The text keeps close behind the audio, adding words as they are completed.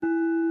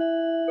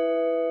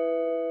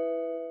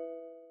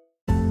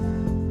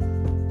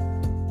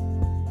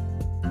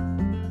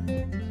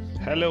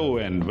Hello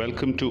and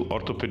welcome to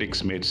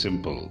Orthopedics Made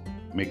Simple,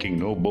 making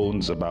no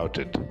bones about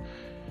it.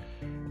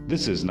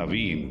 This is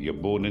Naveen, your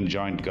bone and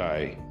joint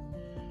guy.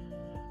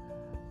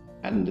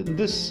 And in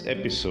this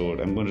episode,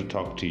 I'm going to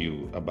talk to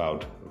you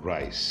about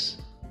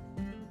rice.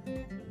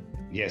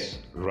 Yes,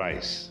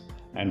 rice.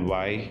 And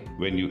why,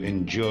 when you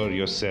injure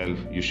yourself,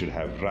 you should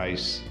have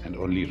rice and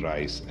only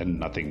rice and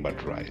nothing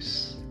but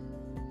rice.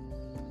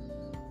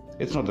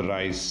 It's not the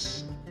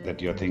rice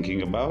that you're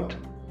thinking about,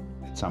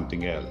 it's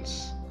something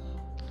else.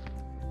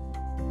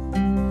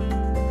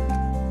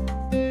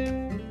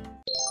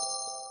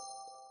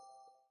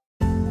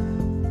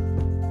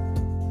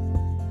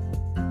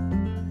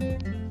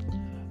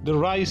 The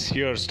rice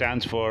here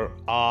stands for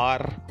RICE,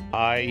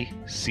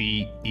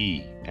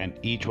 and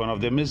each one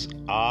of them is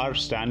R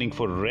standing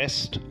for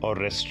rest or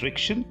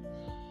restriction,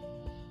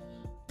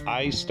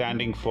 I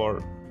standing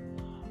for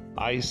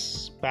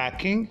ice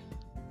packing,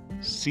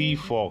 C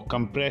for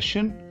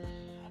compression,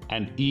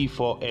 and E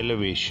for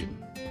elevation.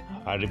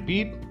 I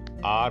repeat,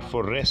 R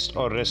for rest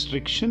or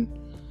restriction,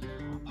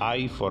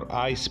 I for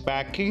ice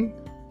packing,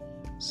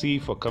 C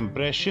for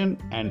compression,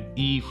 and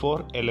E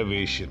for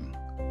elevation.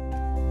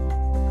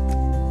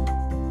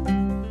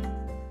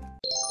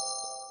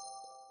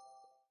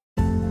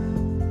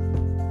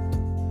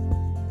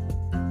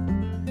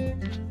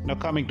 Now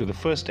coming to the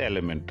first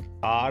element,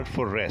 R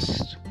for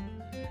rest.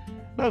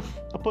 Now if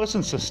a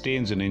person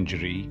sustains an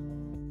injury,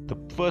 the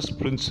first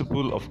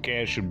principle of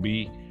care should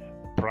be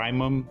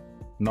primum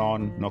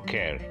non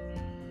nocere.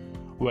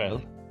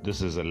 Well,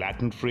 this is a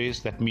Latin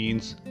phrase that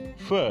means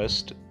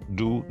first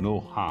do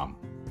no harm.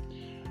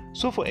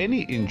 So for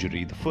any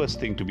injury, the first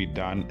thing to be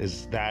done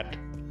is that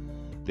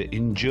the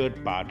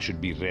injured part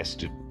should be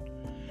rested.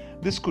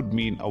 This could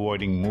mean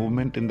avoiding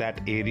movement in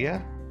that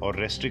area or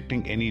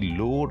restricting any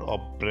load or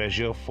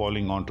pressure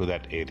falling onto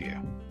that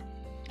area.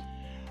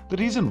 The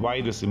reason why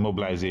this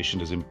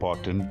immobilization is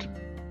important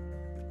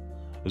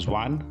is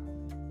one,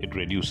 it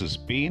reduces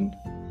pain.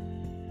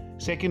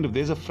 Second, if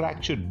there's a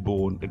fractured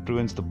bone, it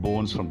prevents the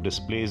bones from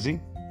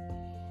displacing.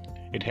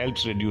 It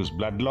helps reduce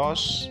blood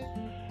loss.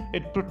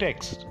 It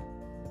protects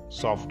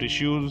soft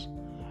tissues,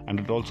 and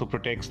it also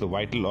protects the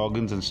vital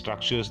organs and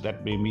structures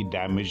that may be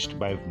damaged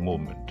by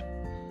movement.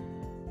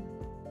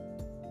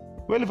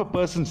 Well, if a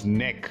person's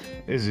neck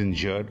is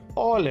injured,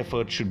 all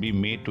effort should be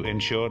made to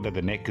ensure that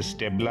the neck is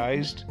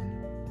stabilized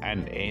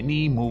and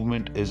any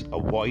movement is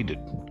avoided.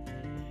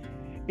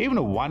 Even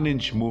a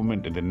 1-inch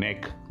movement in the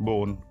neck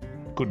bone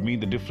could mean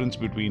the difference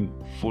between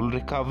full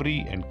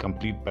recovery and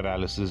complete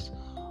paralysis,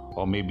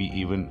 or maybe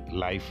even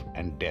life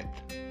and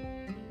death.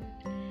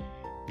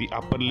 The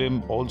upper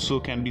limb also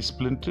can be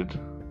splintered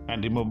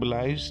and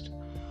immobilized.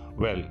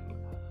 Well,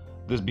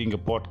 this being a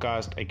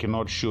podcast, I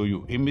cannot show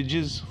you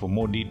images. For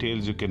more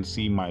details, you can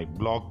see my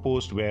blog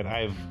post where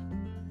I've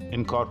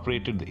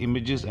incorporated the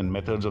images and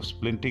methods of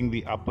splinting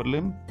the upper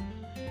limb.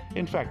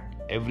 In fact,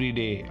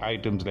 everyday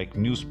items like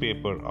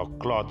newspaper or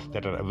cloth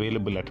that are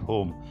available at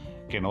home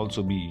can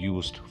also be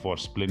used for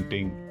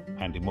splinting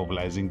and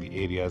immobilizing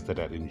the areas that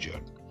are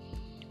injured.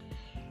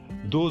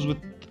 Those with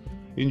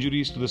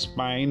injuries to the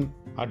spine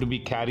are to be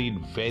carried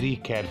very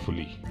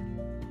carefully,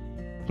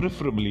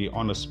 preferably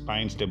on a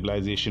spine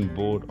stabilization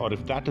board, or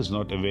if that is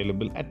not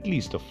available, at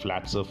least a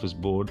flat surface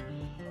board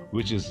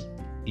which is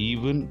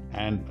even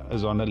and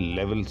is on a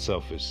level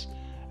surface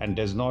and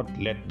does not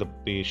let the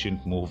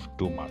patient move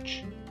too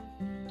much.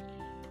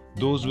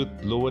 Those with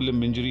lower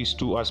limb injuries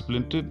too are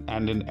splinted,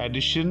 and in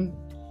addition,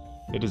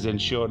 it is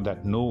ensured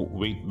that no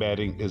weight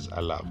bearing is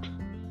allowed.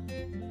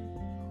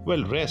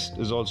 Well, rest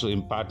is also an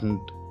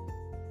important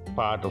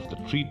part of the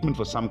treatment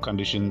for some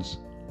conditions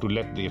to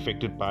let the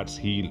affected parts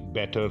heal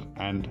better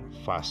and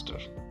faster.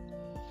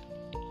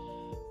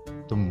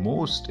 The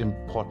most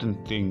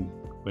important thing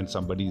when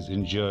somebody is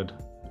injured,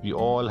 we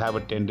all have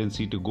a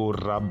tendency to go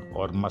rub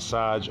or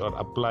massage or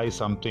apply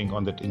something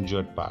on that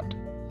injured part.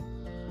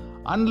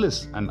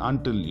 Unless and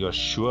until you're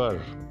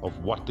sure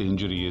of what the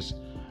injury is,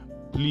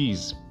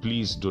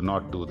 please do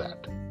not do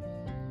that.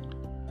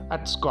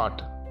 At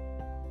Scott,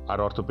 our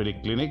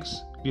orthopedic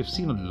clinics, we have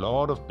seen a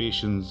lot of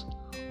patients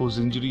whose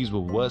injuries were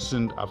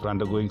worsened after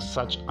undergoing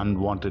such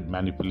unwanted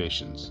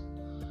manipulations.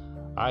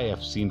 I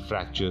have seen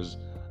fractures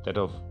that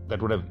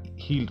would have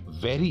healed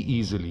very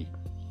easily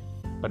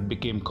but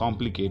became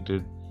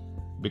complicated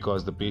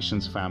because the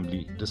patient's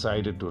family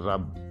decided to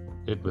rub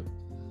it with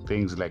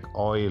things like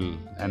oil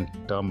and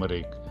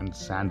turmeric and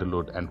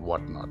sandalwood and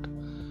whatnot.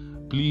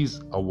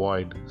 Please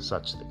avoid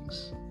such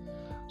things.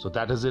 So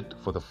that is it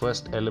for the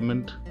first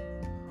element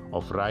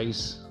of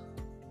rice,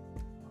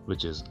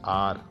 which is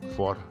R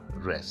for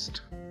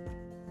rest.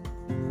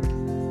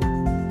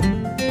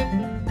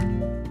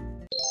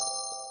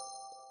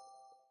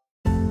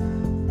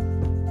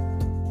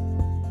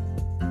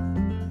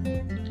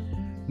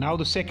 Now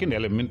the second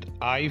element,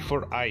 I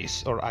for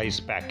ice or ice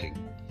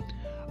packing.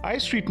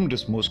 Ice treatment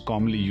is most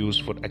commonly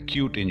used for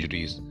acute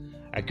injuries.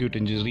 Acute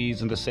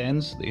injuries in the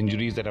sense, the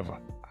injuries that have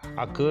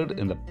occurred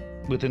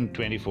within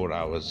 24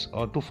 hours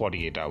or to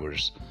 48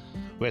 hours,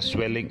 where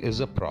swelling is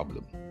a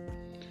problem.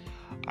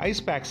 Ice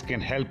packs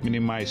can help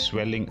minimize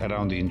swelling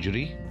around the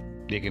injury.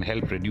 They can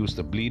help reduce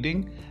the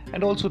bleeding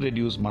and also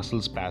reduce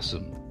muscle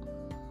spasm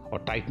or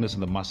tightness in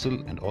the muscle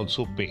and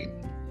also pain.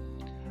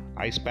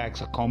 Ice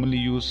packs are commonly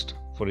used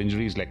for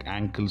injuries like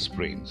ankle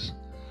sprains.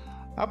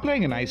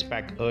 Applying an ice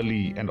pack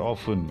early and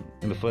often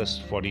in the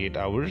first 48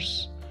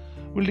 hours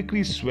will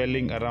decrease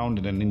swelling around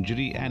in an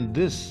injury, and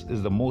this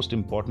is the most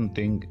important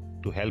thing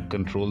to help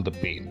control the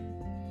pain.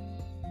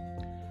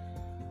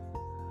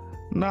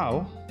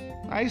 Now,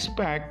 ice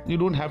pack, you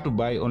don't have to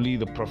buy only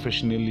the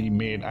professionally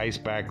made ice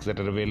packs that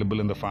are available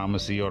in the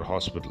pharmacy or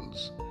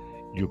hospitals.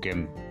 You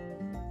can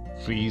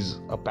freeze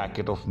a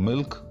packet of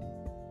milk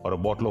or a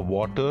bottle of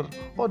water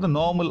or the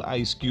normal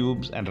ice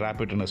cubes and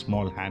wrap it in a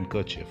small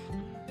handkerchief.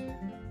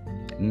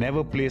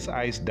 Never place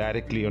ice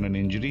directly on an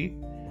injury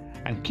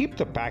and keep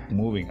the pack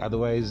moving,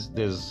 otherwise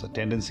there's a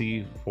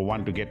tendency for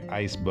one to get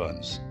ice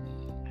burns.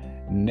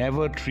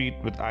 Never treat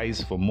with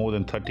ice for more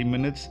than 30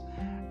 minutes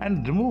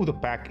and remove the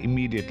pack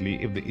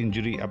immediately if the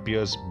injury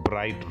appears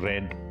bright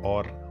red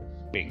or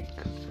pink.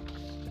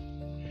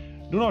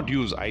 Do not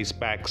use ice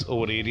packs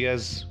over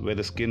areas where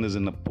the skin is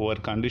in a poor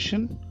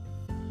condition.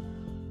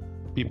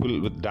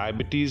 People with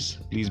diabetes,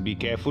 please be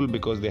careful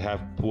because they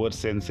have poor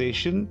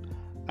sensation,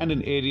 and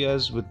in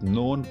areas with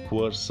known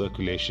poor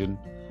circulation,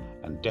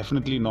 and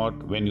definitely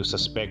not when you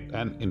suspect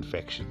an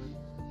infection.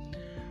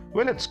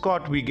 Well, at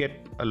Scott, we get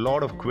a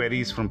lot of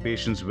queries from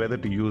patients whether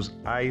to use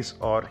ice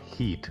or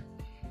heat.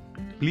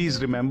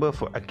 Please remember,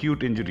 for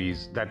acute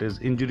injuries, that is,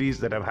 injuries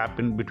that have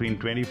happened between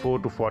 24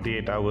 to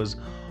 48 hours,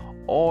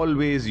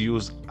 always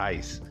use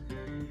ice.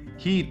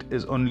 Heat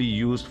is only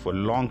used for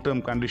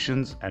long-term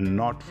conditions and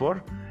not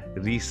for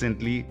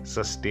recently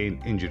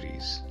sustained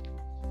injuries.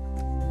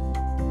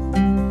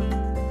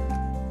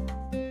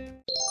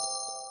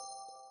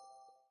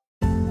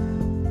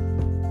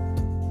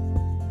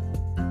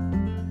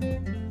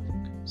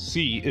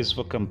 C is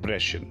for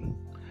compression.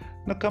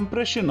 Now,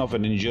 compression of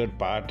an injured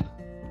part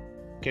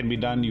can be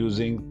done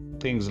using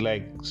things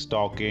like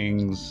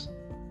stockings,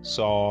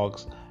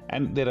 socks,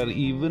 and there are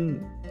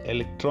even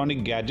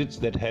electronic gadgets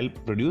that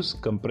help produce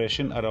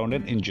compression around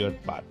an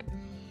injured part.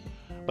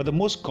 But the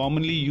most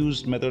commonly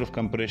used method of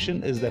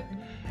compression is that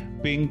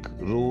pink,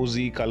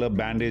 rosy color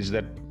bandage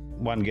that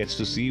one gets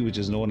to see, which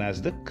is known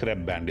as the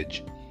Krebs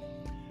bandage.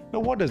 Now,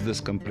 what does this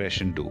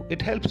compression do?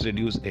 It helps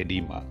reduce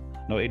edema.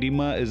 Now,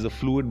 edema is the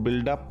fluid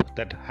buildup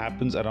that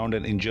happens around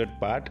an injured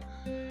part,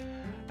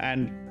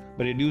 and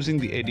by reducing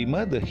the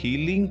edema, the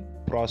healing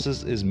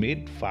process is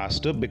made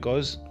faster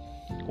because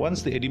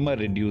once the edema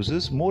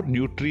reduces, more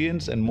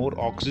nutrients and more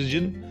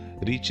oxygen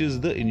reaches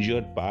the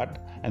injured part,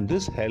 and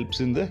this helps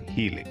in the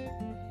healing.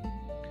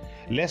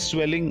 Less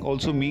swelling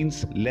also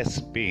means less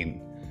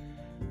pain.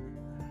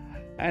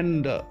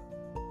 And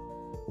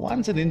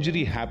once an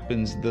injury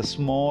happens, the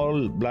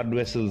small blood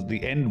vessels,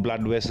 the end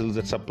blood vessels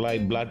that supply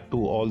blood to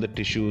all the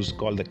tissues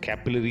called the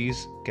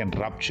capillaries, can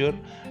rupture,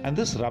 and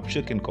this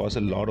rupture can cause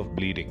a lot of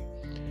bleeding.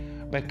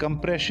 By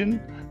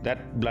compression,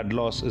 that blood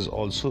loss is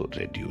also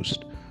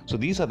reduced. So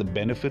these are the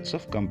benefits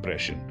of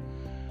compression.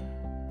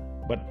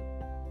 But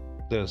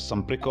there are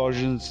some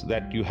precautions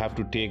that you have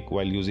to take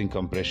while using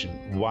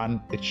compression.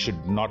 One, it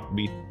should not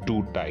be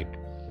too tight.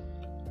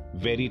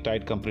 Very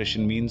tight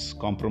compression means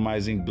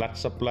compromising blood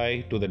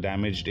supply to the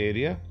damaged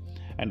area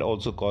and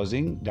also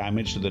causing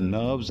damage to the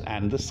nerves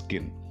and the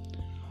skin.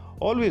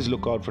 Always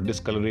look out for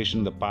discoloration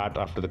in the part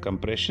after the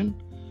compression.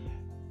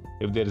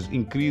 If there is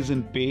increase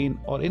in pain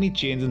or any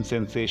change in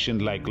sensation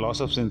like loss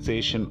of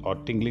sensation or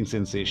tingling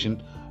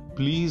sensation,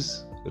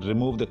 please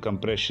remove the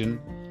compression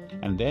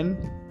and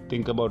then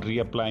think about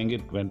reapplying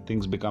it when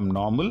things become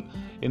normal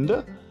in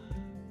the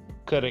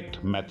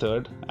correct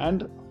method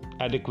and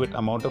adequate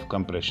amount of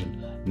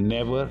compression.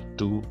 Never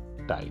too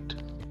tight.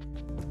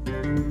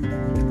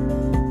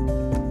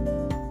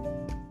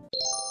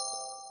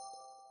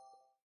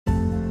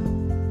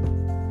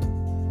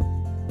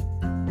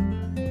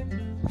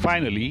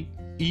 Finally,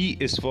 E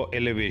is for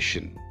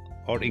elevation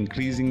or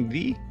increasing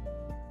the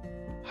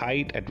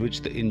height at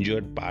which the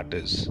injured part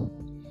is.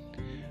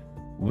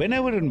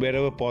 Whenever and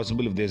wherever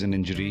possible, if there's an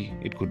injury,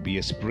 it could be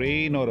a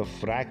sprain or a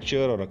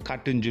fracture or a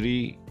cut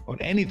injury or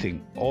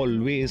anything,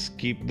 always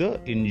keep the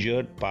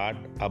injured part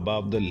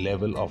above the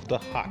level of the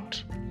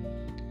heart.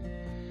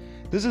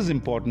 This is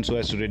important so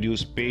as to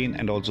reduce pain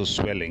and also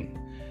swelling.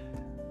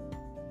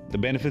 The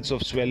benefits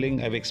of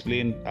swelling I've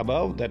explained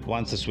above, that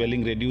once the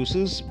swelling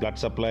reduces, blood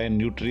supply and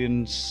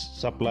nutrients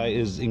supply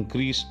is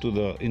increased to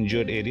the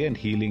injured area and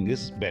healing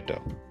is better.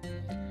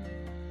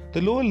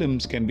 The lower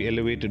limbs can be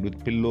elevated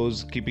with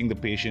pillows, keeping the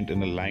patient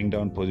in a lying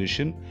down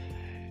position.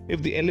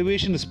 If the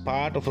elevation is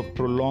part of a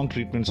prolonged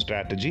treatment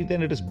strategy,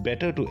 then it is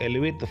better to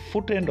elevate the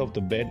foot end of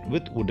the bed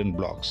with wooden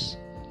blocks.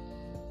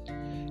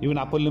 Even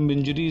upper limb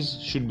injuries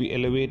should be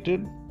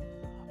elevated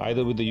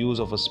either with the use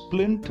of a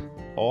splint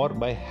or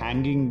by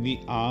hanging the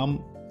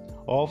arm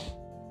of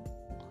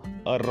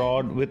a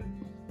rod with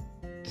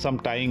some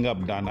tying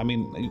up done. I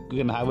mean, you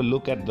can have a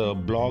look at the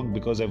blog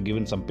because I've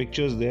given some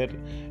pictures there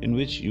in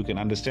which you can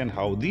understand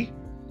how the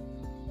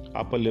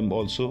upper limb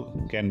also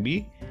can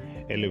be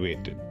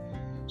elevated.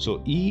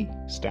 So E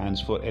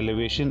stands for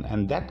elevation,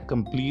 and that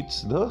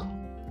completes the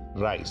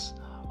RICE.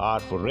 R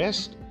for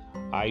rest,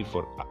 I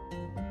for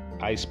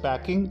ice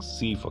packing,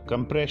 C for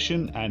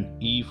compression,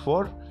 and E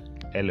for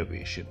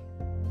elevation.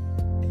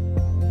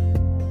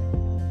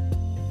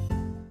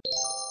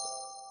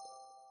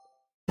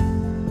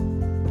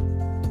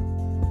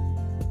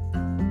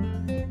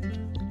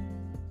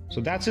 So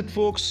that's it,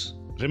 folks.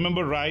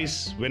 Remember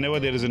RICE whenever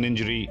there is an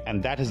injury,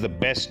 and that is the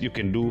best you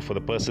can do for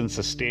the person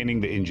sustaining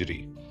the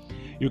injury.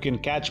 You can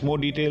catch more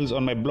details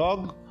on my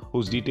blog,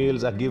 whose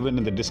details are given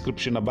in the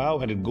description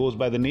above, and it goes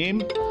by the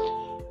name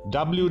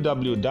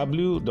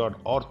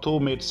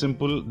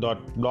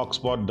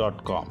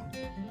www.orthomadesimple.blogspot.com.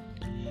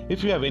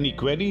 If you have any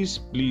queries,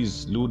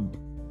 please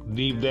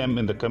leave them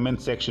in the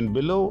comment section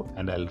below,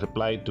 and I'll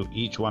reply to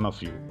each one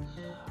of you.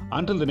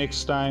 Until the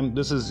next time,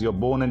 this is your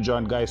Bone and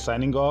Joint Guy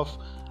signing off,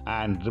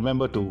 and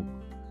remember to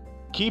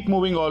keep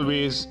moving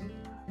always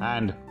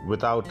and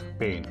without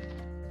pain.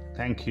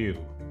 Thank you.